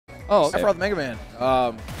Oh, okay. Sephiroth Mega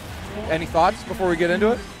Man. Any thoughts before we get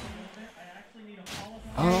into it?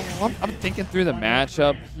 I'm thinking through the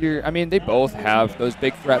matchup here. I mean, they both have those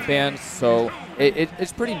big threat bands, so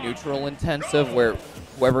it's pretty neutral intensive where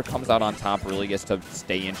whoever comes out on top really gets to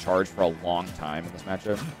stay in charge for a long time in this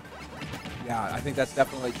matchup. Yeah, I think that's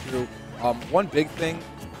definitely true. One big thing,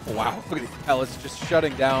 wow, look at these pellets just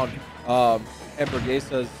shutting down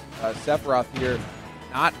Hamburguesa's Sephiroth here.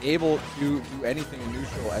 Not able to do anything in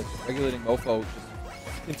neutral as Regulating Mofo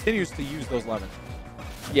just continues to use those lemons.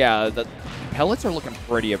 Yeah, the pellets are looking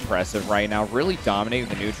pretty impressive right now, really dominating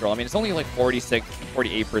the neutral. I mean, it's only like 46,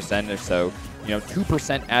 48% or so,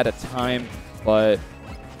 2% at a time, but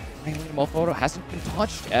Mofo hasn't been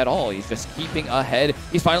touched at all. He's just keeping ahead.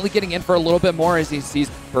 He's finally getting in for a little bit more as he sees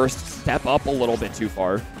Burst step up a little bit too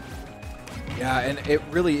far. Yeah, and it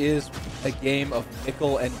really is a game of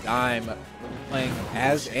nickel and dime when you're playing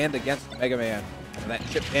as and against Mega Man. And that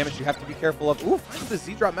chip damage you have to be careful of. Ooh, finds the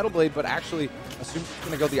Z-Drop Metal Blade, but actually assumes it's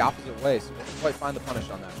going to go the opposite way, so doesn't quite find the punish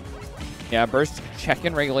on that. Yeah, Burst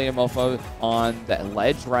checking Regulating Mofo on the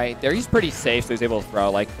ledge right there. He's pretty safe, so he's able to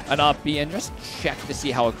throw like an up B and just check to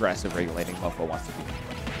see how aggressive Regulating Mofo wants to be.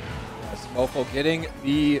 Yes, Mofo getting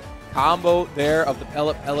the combo there of the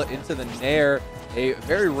pellet into the Nair. A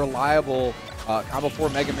very reliable combo for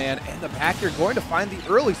Mega Man, and the back here going to find the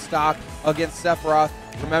early stock against Sephiroth.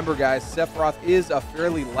 Remember, guys, Sephiroth is a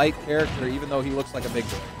fairly light character, even though he looks like a big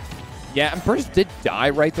boy. Yeah, and Burst did die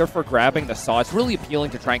right there for grabbing the saw. It's really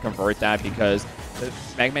appealing to try and convert that because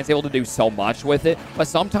Mega Man's able to do so much with it, but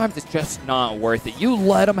sometimes it's just not worth it. You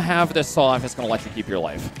let him have the saw if it's going to let you keep your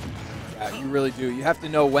life. Yeah, you really do. You have to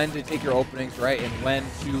know when to take your openings, right, and when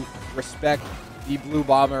to respect the blue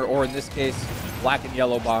bomber, or in this case, black and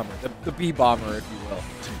yellow bomber, the B bomber, if you will.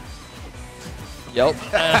 Yep.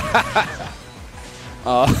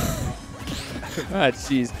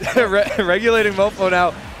 Jeez. Regulating Mofo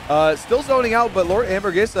now. Still zoning out, but Lord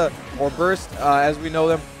Hamburguesa, or Burst, as we know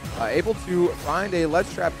them, able to find a ledge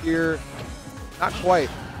trap here. Not quite.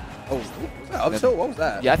 Oh, was that up tilt? What was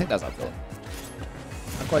that? Yeah, I think that's up tilt.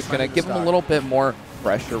 Not quite. Going to give him a little bit more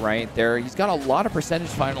pressure right there. He's got a lot of percentage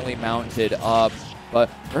finally mounted up, but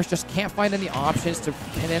Burst just can't find any options to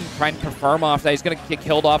pin in, try and confirm off that. He's going to get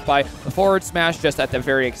killed off by the forward smash just at the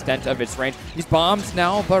very extent of its range. He's bombed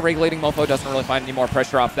now, but Regulating Mofo doesn't really find any more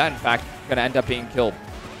pressure off that. In fact, going to end up being killed.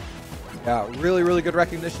 Yeah, really, really good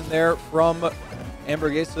recognition there from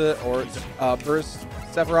Hamburguesa, or Burst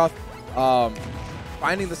Sephiroth.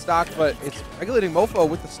 Finding the stock, but it's Regulating Mofo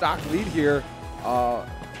with the stock lead here.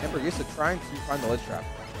 Hamburguesa trying to find the ledge trap.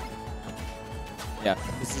 Yeah,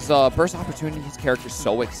 this is a Burst opportunity. His character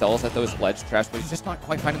so excels at those ledge traps, but he's just not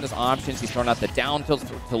quite finding those options. He's throwing out the down tilt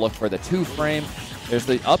to look for the 2-frame. There's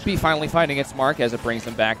the up B finally finding its mark as it brings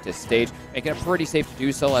him back to stage, making it pretty safe to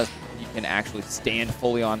do so as he can actually stand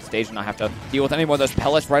fully on stage and not have to deal with any more of those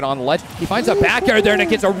pellets right on the ledge. He finds a back air there and it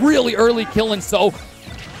gets a really early kill, and so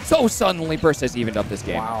suddenly Burst has evened up this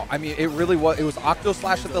game. Wow, I mean, it really was. It was Octo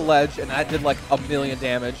Slash at the ledge, and that did like 1,000,000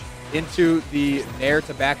 damage into the Nair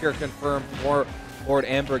to back air confirm for Lord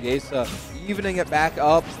Hamburguesa, evening it back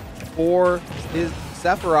up for his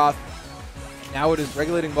Sephiroth. Now it is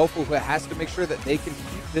Regulating Mofo who has to make sure that they can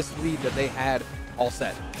keep this lead that they had all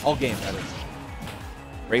set, all game, that is.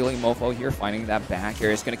 Regulating Mofo here, finding that back air.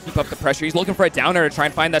 He's going to keep up the pressure. He's looking for a down air to try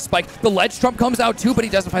and find that spike. The ledge trump comes out too, but he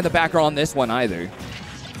doesn't find the back air on this one either.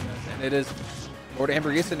 And it is Lord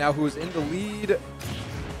Hamburguesa now who is in the lead,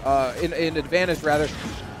 in advantage rather.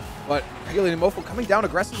 But Regulating Mofo coming down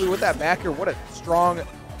aggressively with that back air. What a strong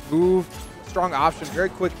move, strong option, very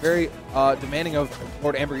quick, very demanding of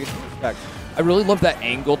Lord Hamburguesa's respect. I really love that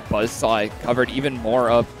angled buzzsaw. It covered even more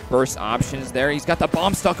of Burst options there. He's got the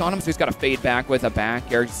bomb stuck on him, so he's got to fade back with a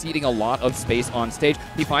back air, ceding a lot of space on stage.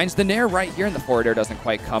 He finds the Nair right here, and the forward air doesn't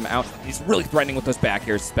quite come out. He's really threatening with those back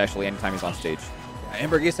airs, especially anytime he's on stage.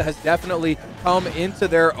 Hamburguesa has definitely come into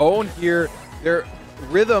their own here. Their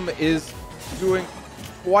rhythm is doing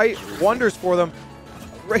quite wonders for them.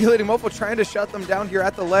 Regulating Mofo trying to shut them down here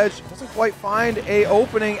at the ledge. Doesn't quite find a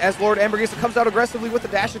opening as Lord Hamburguesa comes out aggressively with the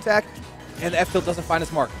dash attack, and the F-tilt doesn't find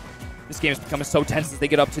its mark. This game is becoming so tense as they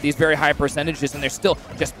get up to these very high percentages, and they're still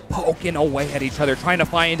just poking away at each other, trying to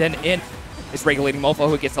find an in. It's Regulating Mofo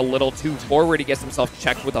who gets a little too forward. He gets himself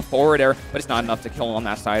checked with a forward air, but it's not enough to kill on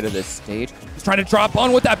that side of this stage. He's trying to drop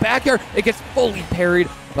on with that back air. It gets fully parried,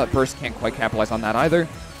 but Burst can't quite capitalize on that either.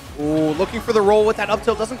 Ooh, looking for the roll with that up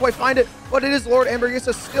tilt. Doesn't quite find it, but it is Lord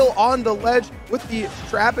Hamburguesa still on the ledge with the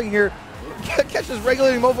trapping here. Catches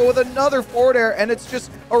Regulating Mofo with another forward air, and it's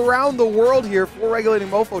just around the world here for Regulating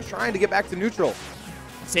Mofo trying to get back to neutral.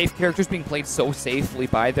 Safe characters being played so safely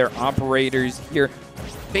by their operators here.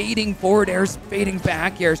 fading forward airs, fading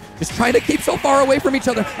back airs, just trying to keep so far away from each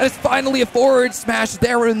other. And it's finally a forward smash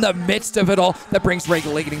there in the midst of it all that brings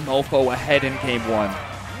Regulating Mofo ahead in game one.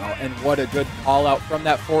 Oh, and what a good call out from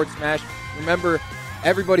that forward smash. Remember,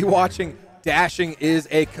 everybody watching, dashing is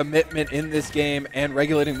a commitment in this game, and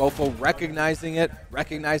Regulating Mofo recognizing it,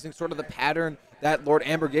 recognizing sort of the pattern that Lord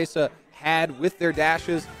Hamburguesa had with their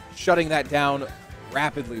dashes, shutting that down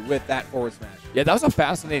rapidly with that forward smash. Yeah, that was a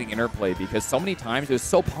fascinating interplay because so many times it was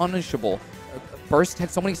so punishable. Burst had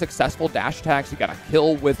so many successful dash attacks. He got a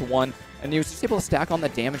kill with one, and he was just able to stack on the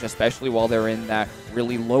damage, especially while they're in that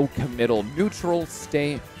really low committal neutral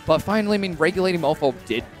state. But finally, I mean, Regulating Mofo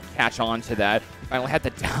did catch on to that. Finally had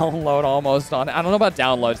the download almost on it. I don't know about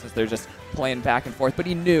download since they're just playing back and forth, but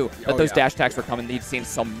he knew that those dash attacks were coming. He'd seen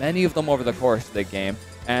so many of them over the course of the game.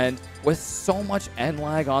 And with so much end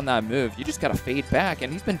lag on that move, you just got to fade back.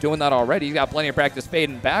 And he's been doing that already. He's got plenty of practice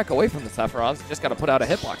fading back away from the Sephiroths. Just got to put out a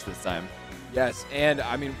hitbox this time. Yes, and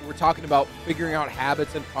I mean, we're talking about figuring out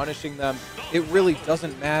habits and punishing them. It really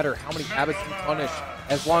doesn't matter how many habits you punish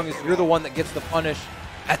as long as you're the one that gets the punish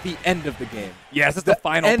at the end of the game. Yes, it's the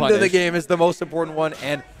final end punish. Of the game is the most important one,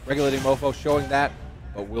 and Regulating Mofo showing that.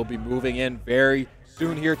 But we'll be moving in very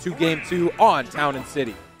soon here to game 2 on Town and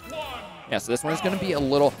City. Yeah, so this one is going to be a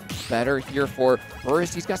little better here for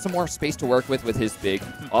Burst. He's got some more space to work with his big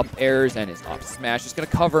up airs and his up smash. He's going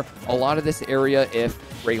to cover a lot of this area if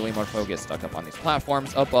Regulating Mofo gets stuck up on these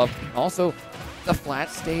platforms above. Also, the flat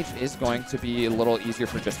stage is going to be a little easier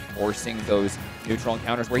for just forcing those neutral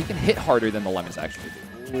encounters where he can hit harder than the lemons actually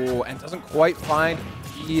do. Ooh, and doesn't quite find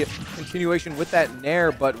the continuation with that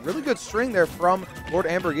Nair, but really good string there from Lord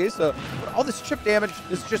Hamburguesa. But all this chip damage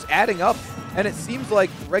is just adding up, and it seems like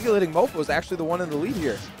Regulating Mofo is actually the one in the lead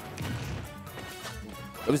here.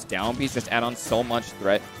 Those down Bs just add on so much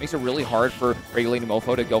threat. Makes it really hard for Regulating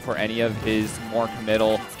Mofo to go for any of his more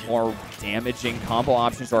committal, more damaging combo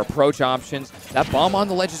options or approach options. That bomb on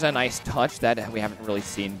the ledge is a nice touch that we haven't really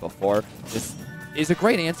seen before. This is a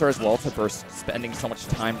great answer as well to Burst spending so much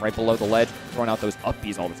time right below the ledge, throwing out those up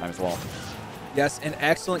Bs all the time as well. Yes, an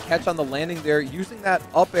excellent catch on the landing there, using that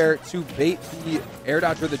up air to bait the air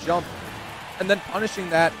dodge or the jump, and then punishing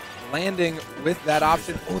that landing with that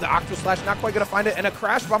option. Oh, the Octo Slash not quite going to find it, and a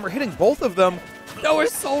Crash Bomber hitting both of them. That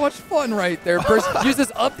was so much fun right there. Burst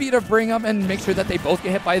uses up B to bring up and make sure that they both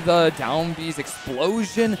get hit by the down B's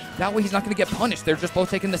explosion. That way he's not going to get punished. They're just both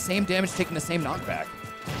taking the same damage, taking the same knockback.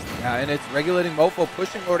 Yeah, and it's Regulating Mofo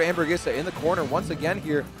pushing Lord Hamburguesa in the corner once again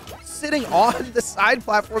here, sitting on the side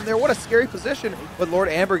platform there. What a scary position, but Lord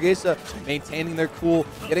Hamburguesa maintaining their cool,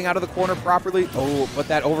 getting out of the corner properly. Oh, but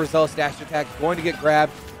that overzealous dash attack going to get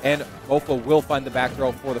grabbed, and Mofo will find the back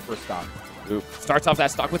throw for the first stop. Ooh. Starts off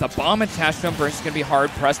that stock with a bomb attached to him. Burst is going to be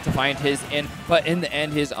hard pressed to find his in, but in the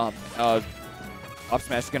end, his up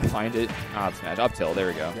smash is going to find it. Up smash, up tilt, there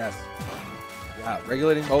we go. Yes. Yeah,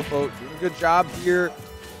 Regulating Mofo doing a good job here,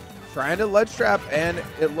 trying to ledge trap, and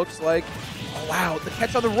it looks like, oh wow, the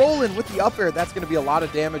catch on the roll-in with the up air. That's going to be a lot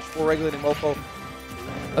of damage for Regulating Mofo.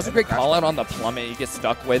 That's a great call out on the plummet. He gets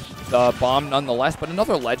stuck with the bomb nonetheless, but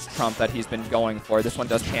another ledge trump that he's been going for. This one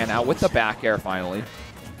does pan out with the back air finally.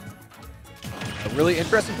 A really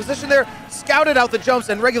interesting position there. Scouted out the jumps,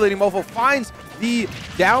 and Regulating Mofo finds the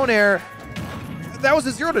down air. That was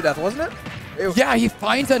a 0 to death, wasn't it? Yeah, he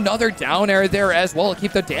finds another down air there as well to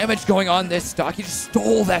keep the damage going on this stock. He just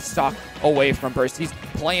stole that stock away from Burst. He's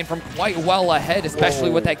playing from quite well ahead,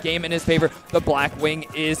 especially with that game in his favor. The Black Wing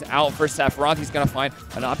is out for Sephiroth. He's going to find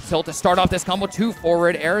an up tilt to start off this combo. 2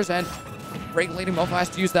 forward airs, and Regulating Mofo has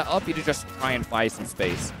to use that up B to just try and buy some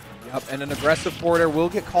space. Yep, and an aggressive forward air will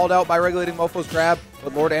get called out by Regulating Mofo's grab,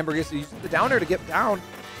 but Lord Hamburguesa using the down air to get down.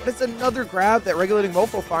 But it's another grab that Regulating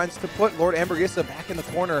Mofo finds to put Lord Hamburguesa back in the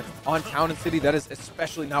corner on Town and City. That is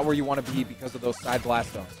especially not where you want to be because of those side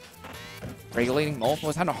blast zones. Regulating Mofo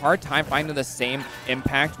has had a hard time finding the same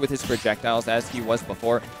impact with his projectiles as he was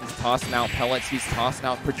before. He's tossing out pellets, he's tossing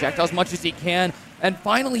out projectiles as much as he can, and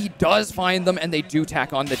finally he does find them, and they do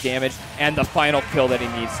tack on the damage and the final kill that he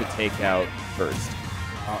needs to take out first.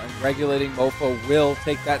 And Regulating Mofo will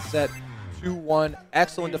take that set 2-1.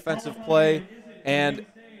 Excellent defensive play, and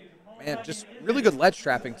man, just really good ledge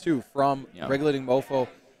trapping too from Regulating Mofo.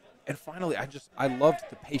 And finally, I loved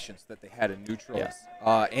the patience that they had in neutral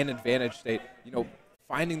and advantage state. You know,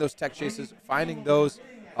 finding those tech chases, finding those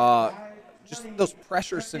just those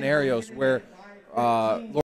pressure scenarios where Lord